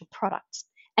financial products.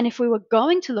 And if we were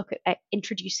going to look at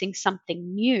introducing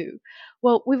something new,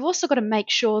 well, we've also got to make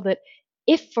sure that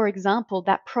if, for example,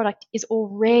 that product is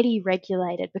already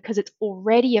regulated because it's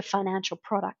already a financial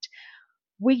product,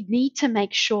 we need to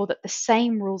make sure that the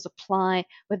same rules apply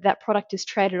whether that product is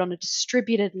traded on a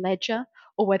distributed ledger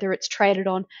or whether it's traded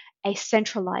on a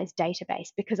centralized database,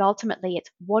 because ultimately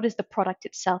it's what is the product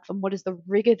itself and what is the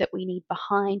rigor that we need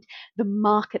behind the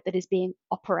market that is being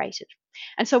operated.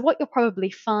 And so what you'll probably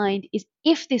find is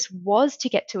if this was to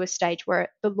get to a stage where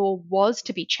the law was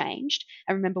to be changed,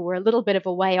 and remember we're a little bit of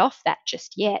a way off that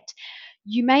just yet,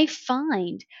 you may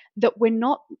find that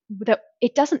that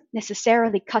it doesn't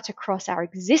necessarily cut across our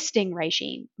existing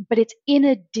regime, but it's in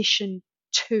addition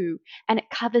to, and it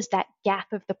covers that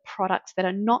gap of the products that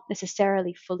are not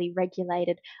necessarily fully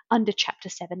regulated under Chapter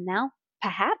 7 now,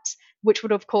 perhaps, which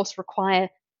would of course require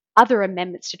other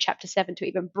amendments to Chapter 7 to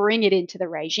even bring it into the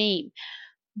regime.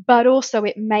 But also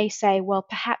it may say, well,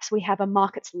 perhaps we have a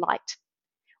markets light,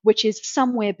 which is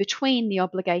somewhere between the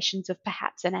obligations of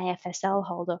perhaps an AFSL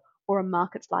holder or a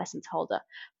markets license holder.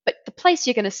 But the place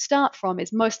you're going to start from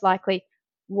is most likely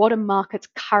what do markets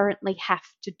currently have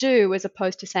to do, as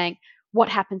opposed to saying what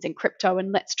happens in crypto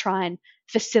and let's try and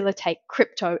facilitate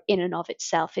crypto in and of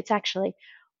itself. It's actually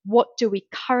what do we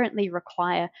currently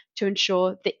require to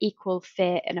ensure the equal,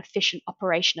 fair and efficient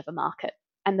operation of a market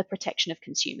and the protection of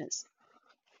consumers.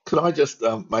 Could I just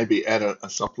maybe add a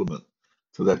supplement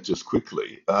to that just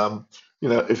quickly?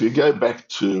 If you go back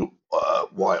to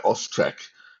why AUSTRAC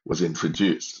was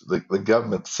introduced, the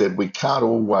government said we can't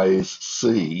always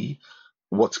see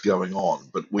what's going on,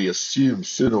 but we assume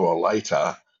sooner or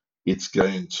later it's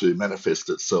going to manifest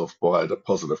itself by a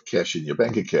deposit of cash in your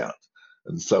bank account.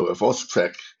 And so if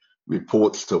AUSTRAC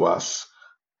reports to us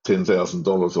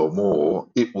 $10,000 or more,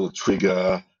 it will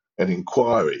trigger an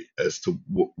inquiry as to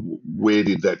where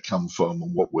did that come from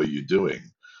and what were you doing.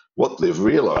 What they've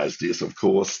realized is, of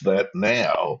course, that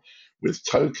now with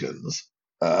tokens,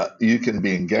 you can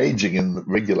be engaging in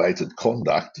regulated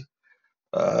conduct,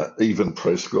 even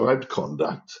prescribed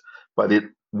conduct, but it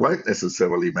won't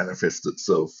necessarily manifest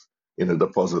itself in a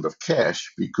deposit of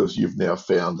cash because you've now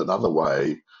found another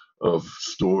way of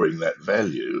storing that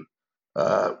value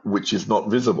which is not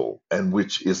visible and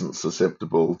which isn't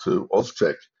susceptible to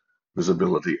Auscheck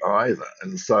visibility either.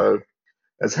 And so,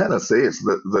 as Hannah says,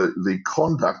 the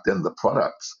conduct and the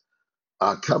products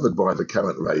are covered by the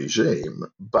current regime,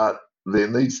 but there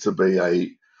needs to be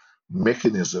a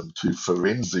mechanism to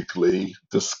forensically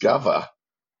discover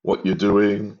what you're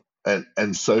doing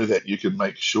and so that you can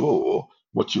make sure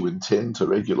what you intend to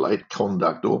regulate,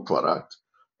 conduct or product,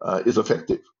 is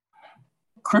effective.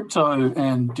 Crypto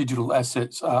and digital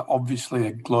assets are obviously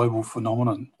a global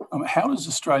phenomenon. How does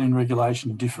Australian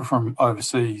regulation differ from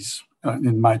overseas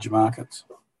in major markets?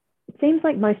 It seems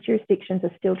like most jurisdictions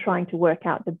are still trying to work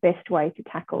out the best way to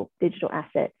tackle digital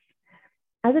assets.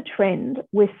 As a trend,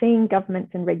 we're seeing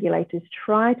governments and regulators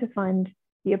try to find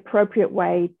the appropriate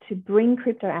way to bring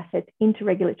crypto assets into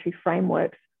regulatory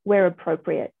frameworks where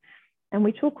appropriate. And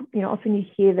we talk, often you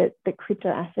hear that crypto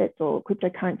assets or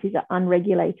cryptocurrencies are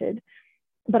unregulated.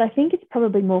 But I think it's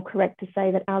probably more correct to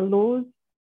say that our laws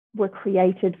were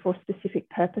created for specific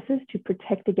purposes to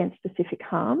protect against specific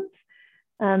harms.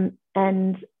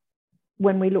 And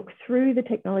when we look through the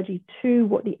technology to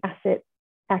what the asset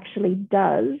actually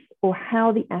does or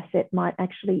how the asset might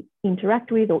actually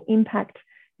interact with or impact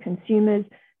consumers,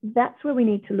 that's where we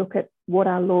need to look at what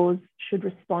our laws should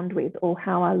respond with or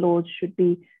how our laws should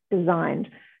be designed.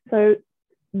 So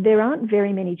there aren't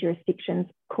very many jurisdictions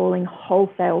calling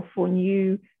wholesale for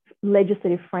new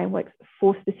legislative frameworks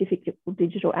for specific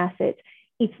digital assets.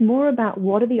 It's more about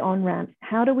what are the on-ramps,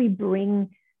 how do we bring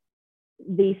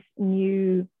this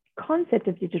new concept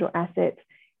of digital assets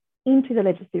into the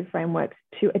legislative frameworks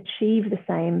to achieve the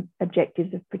same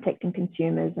objectives of protecting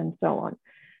consumers and so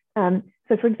on.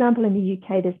 So for example, in the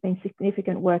UK, there's been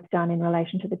significant work done in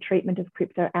relation to the treatment of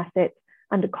crypto assets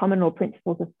under common law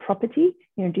principles of property.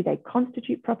 Do they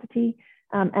constitute property?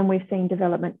 And we've seen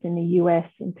developments in the US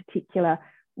in particular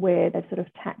where they've sort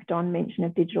of tacked on mention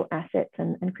of digital assets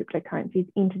and cryptocurrencies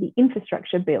into the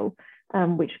infrastructure bill,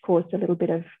 which caused a little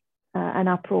bit of an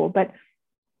uproar. But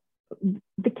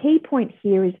the key point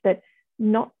here is that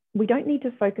we don't need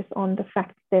to focus on the fact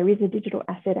that there is a digital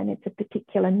asset and it's a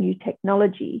particular new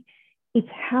technology. It's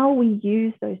how we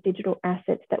use those digital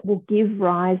assets that will give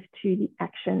rise to the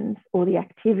actions or the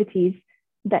activities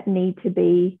that need to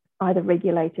be either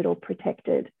regulated or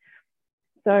protected.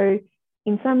 So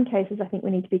in some cases, I think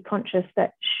we need to be conscious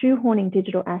that shoehorning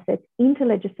digital assets into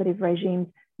legislative regimes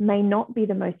may not be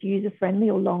the most user-friendly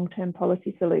or long-term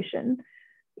policy solution.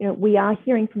 We are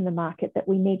hearing from the market that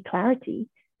we need clarity,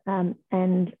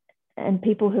 and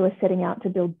people who are setting out to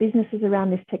build businesses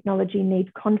around this technology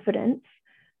need confidence,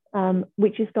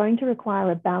 which is going to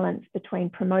require a balance between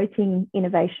promoting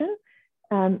innovation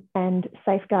and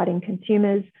safeguarding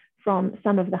consumers from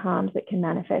some of the harms that can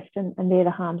manifest, and they're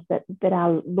the harms that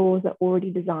our laws are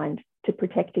already designed to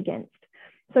protect against.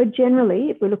 So generally,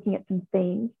 if we're looking at some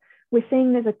themes, we're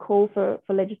seeing there's a call for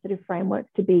legislative frameworks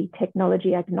to be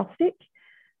technology agnostic.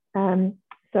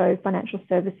 So financial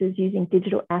services using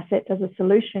digital assets as a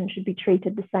solution should be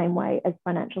treated the same way as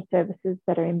financial services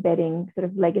that are embedding sort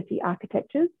of legacy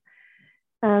architectures.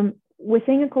 We're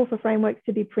seeing a call for frameworks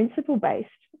to be principle-based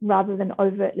rather than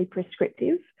overtly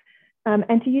prescriptive.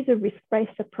 And to use a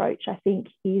risk-based approach, I think,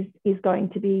 is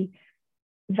going to be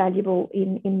valuable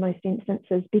in most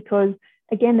instances because,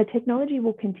 again, the technology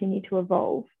will continue to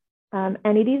evolve. And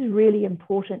it is really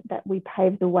important that we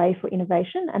pave the way for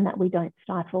innovation and that we don't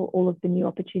stifle all of the new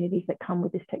opportunities that come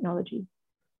with this technology.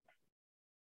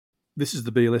 This is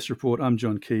the BLS Report. I'm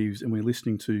John Keeves, and we're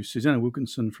listening to Susannah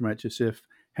Wilkinson from HSF,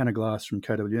 Hannah Glass from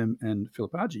KWM, and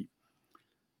Philip Argy.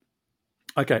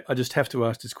 Okay, I just have to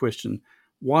ask this question.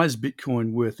 Why is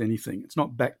Bitcoin worth anything? It's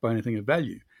not backed by anything of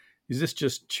value. Is this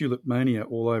just tulip mania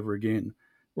all over again?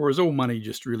 Or is all money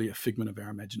just really a figment of our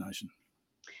imagination?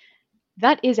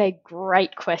 That is a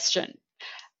great question.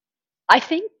 I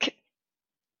think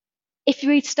if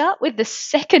we start with the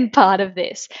second part of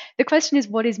this, the question is,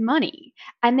 what is money?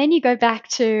 And then you go back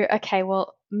to, okay,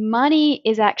 well, money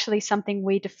is actually something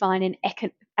we define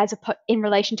in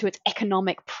relation to its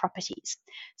economic properties.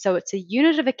 So it's a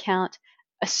unit of account,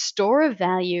 a store of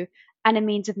value, and a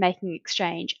means of making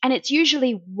exchange. And it's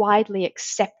usually widely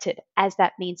accepted as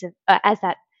that means of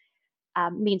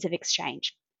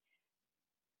exchange.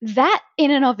 That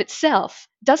in and of itself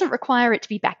doesn't require it to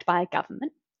be backed by a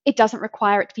government. It doesn't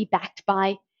require it to be backed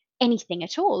by anything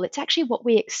at all. It's actually what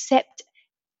we accept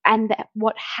and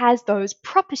what has those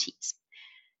properties.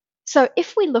 So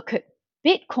if we look at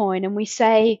Bitcoin and we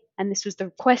say, and this was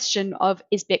the question of,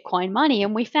 is Bitcoin money?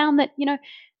 And we found that,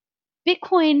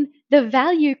 Bitcoin, the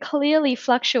value clearly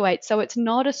fluctuates, so it's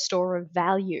not a store of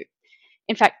value.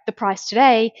 In fact, the price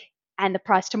today and the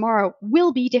price tomorrow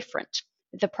will be different.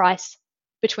 The price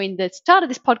between the start of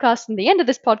this podcast and the end of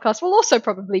this podcast will also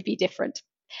probably be different.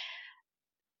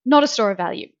 Not a store of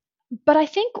value. But I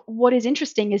think what is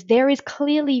interesting is there is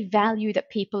clearly value that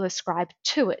people ascribe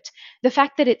to it. The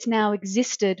fact that it's now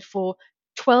existed for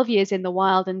 12 years in the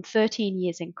wild and 13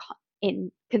 years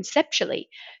in conceptually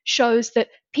shows that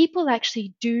people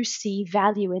actually do see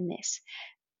value in this.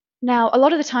 Now, a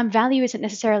lot of the time, value isn't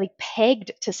necessarily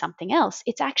pegged to something else.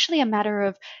 It's actually a matter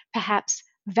of perhaps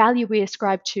value we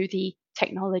ascribe to the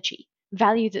technology,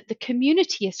 value that the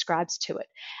community ascribes to it.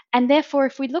 And therefore,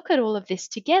 if we look at all of this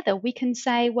together, we can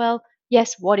say, well,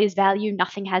 yes, what is value?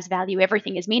 Nothing has value.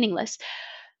 Everything is meaningless.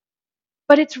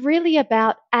 But it's really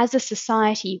about, as a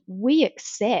society, we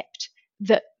accept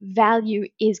that value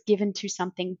is given to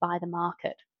something by the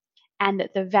market and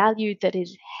that the value that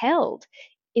is held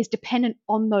is dependent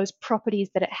on those properties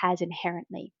that it has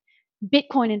inherently.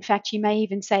 Bitcoin, in fact, you may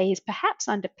even say is perhaps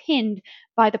underpinned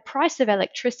by the price of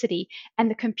electricity and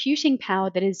the computing power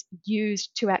that is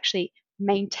used to actually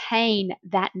maintain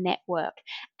that network.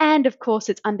 And of course,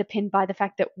 it's underpinned by the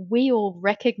fact that we all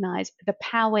recognize the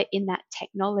power in that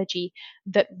technology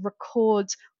that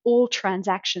records all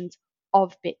transactions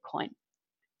of Bitcoin.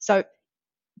 So,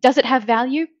 does it have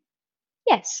value?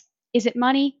 Yes. Is it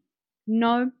money?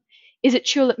 No. Is it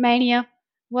tulip mania?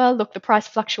 Well, look, the price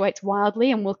fluctuates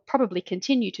wildly and will probably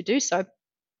continue to do so,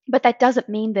 but that doesn't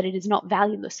mean that it is not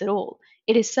valueless at all.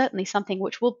 It is certainly something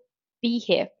which will be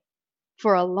here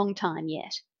for a long time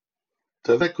yet.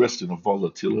 So that question of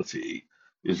volatility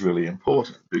is really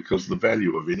important because the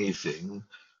value of anything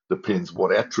depends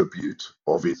what attribute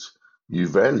of it you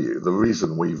value. The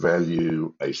reason we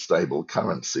value a stable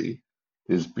currency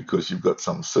is because you've got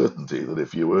some certainty that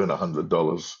if you earn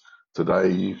 $100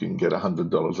 today, you can get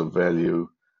 $100 of value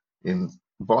in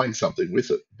buying something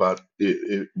with it. But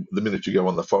the minute you go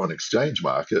on the foreign exchange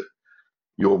market,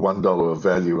 your $1 of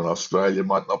value in Australia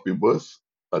might not be worth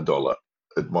 $1.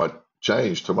 It might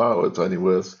change tomorrow. It's only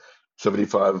worth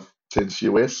 75 cents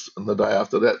US, and the day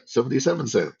after that, 77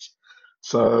 cents.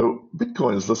 So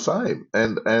Bitcoin is the same.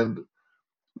 And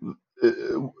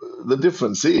the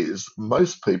difference is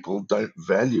most people don't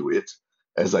value it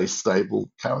as a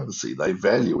stable currency. They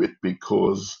value it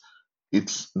because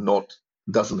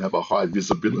doesn't have a high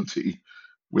visibility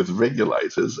with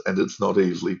regulators, and it's not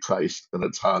easily traced, and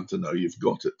it's hard to know you've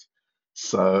got it.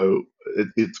 So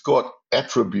it's got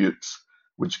attributes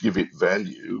which give it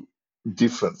value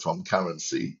different from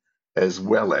currency, as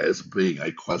well as being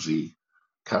a quasi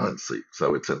currency.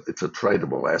 So it's a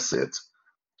tradable asset,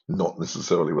 not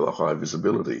necessarily with a high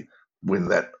visibility. When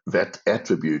that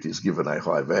attribute is given a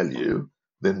high value,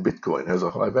 then Bitcoin has a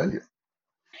high value.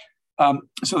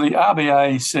 So the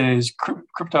RBA says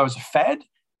crypto is a fad.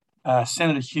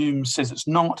 Senator Hume says it's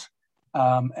not.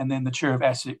 And then the chair of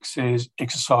ASIC says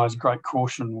exercise great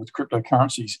caution with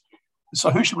cryptocurrencies. So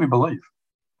who should we believe?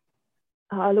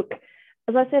 Look,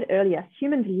 as I said earlier,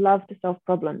 humans love to solve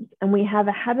problems, and we have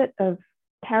a habit of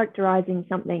characterizing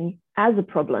something as a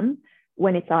problem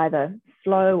when it's either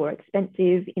slow or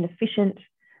expensive, inefficient,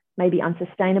 maybe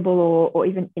unsustainable or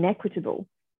even inequitable.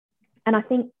 And I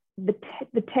think the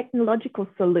technological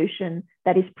solution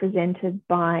that is presented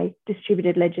by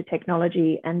distributed ledger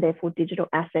technology and therefore digital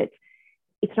assets,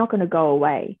 it's not going to go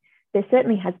away. There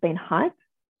certainly has been hype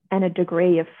and a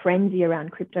degree of frenzy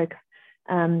around crypto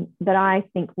that I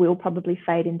think will probably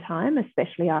fade in time,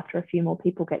 especially after a few more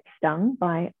people get stung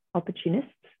by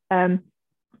opportunists.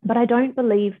 But I don't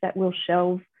believe that we'll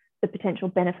shelve the potential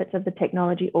benefits of the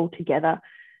technology altogether.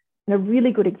 And a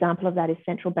really good example of that is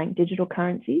central bank digital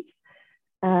currencies.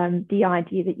 The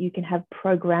idea that you can have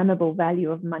programmable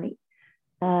value of money.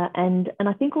 And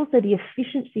I think also the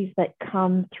efficiencies that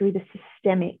come through the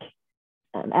systemic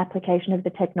application of the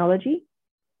technology.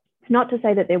 It's not to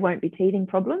say that there won't be teething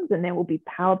problems and there will be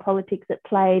power politics at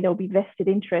play, there'll be vested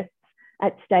interests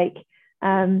at stake,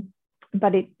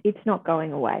 but it's not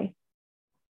going away.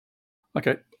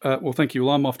 Okay, well, thank you.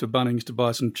 Well, I'm off to Bunnings to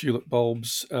buy some tulip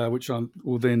bulbs, which I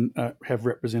will then have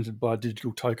represented by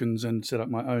digital tokens and set up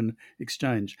my own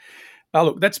exchange.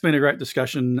 Look, that's been a great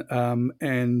discussion,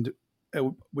 and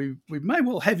we may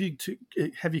well have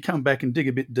you come back and dig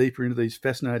a bit deeper into these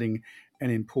fascinating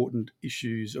and important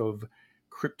issues of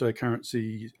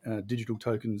cryptocurrency, digital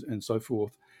tokens, and so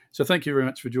forth. So thank you very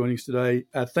much for joining us today.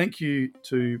 Thank you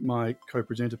to my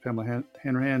co-presenter, Pamela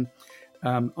Hanrahan.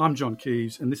 I'm John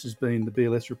Keeves, and this has been the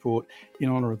BLS Report in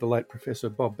honour of the late Professor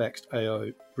Bob Baxt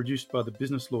AO, produced by the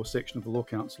Business Law section of the Law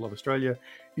Council of Australia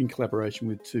in collaboration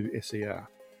with 2SER.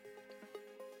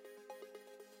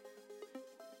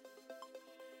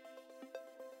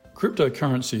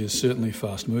 Cryptocurrency is certainly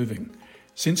fast moving.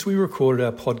 Since we recorded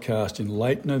our podcast in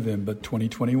late November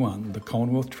 2021, the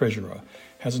Commonwealth Treasurer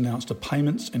has announced a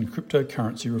payments and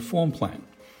cryptocurrency reform plan.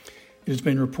 It has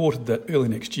been reported that early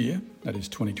next year, that is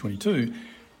 2022,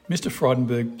 Mr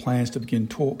Frydenberg plans to begin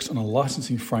talks on a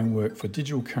licensing framework for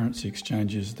digital currency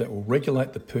exchanges that will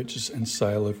regulate the purchase and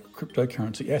sale of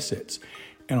cryptocurrency assets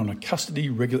and on a custody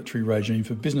regulatory regime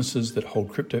for businesses that hold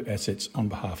crypto assets on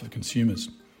behalf of consumers.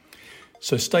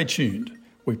 So stay tuned.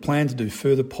 We plan to do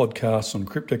further podcasts on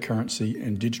cryptocurrency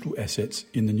and digital assets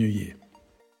in the new year.